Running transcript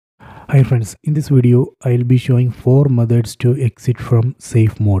Hi friends, in this video I'll be showing 4 methods to exit from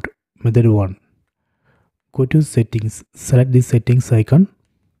safe mode. Method 1. Go to settings, select the settings icon.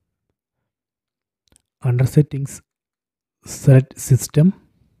 Under settings, select system.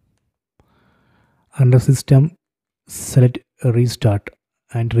 Under system, select restart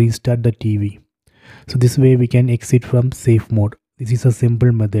and restart the TV. So this way we can exit from safe mode. This is a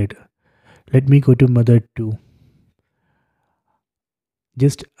simple method. Let me go to method 2.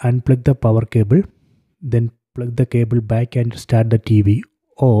 Just unplug the power cable, then plug the cable back and start the TV,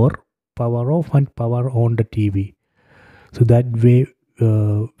 or power off and power on the TV. So that way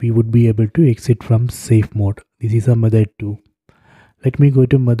we would be able to exit from safe mode. This is a method 2. Let me go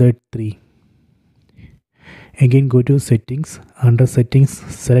to method 3. Again go to settings. Under settings,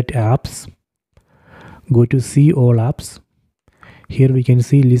 select apps. Go to see all apps. Here we can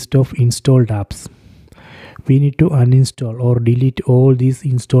see list of installed apps. We need to uninstall or delete all these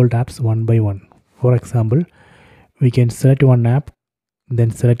installed apps one by one. For example, we can select one app,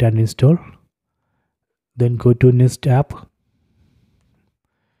 then select uninstall, then go to next app,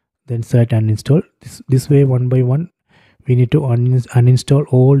 then select uninstall. This way one by one we need to uninstall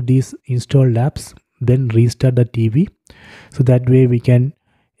all these installed apps, then restart the TV. So that way we can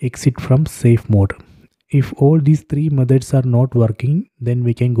exit from safe mode. If all these 3 methods are not working, then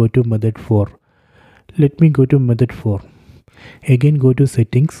we can go to method 4. Let me go to method 4. Again go to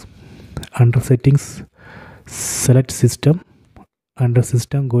settings. Under settings, select system. Under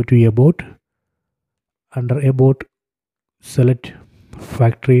system, go to about. Under about, select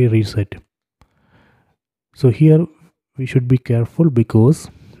factory reset. So here we should be careful because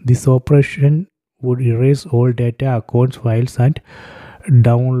this operation would erase all data, accounts, files and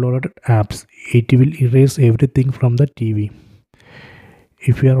downloaded apps. It will erase everything from the TV.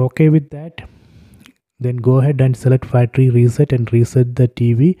 If you are okay with that, then go ahead and select factory reset and reset the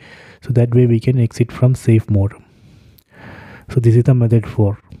TV. So that way we can exit from safe mode. So this is the method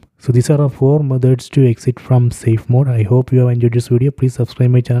 4. So these are the 4 methods to exit from safe mode. I hope you have enjoyed this video. Please subscribe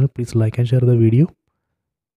my channel. Please like and share the video.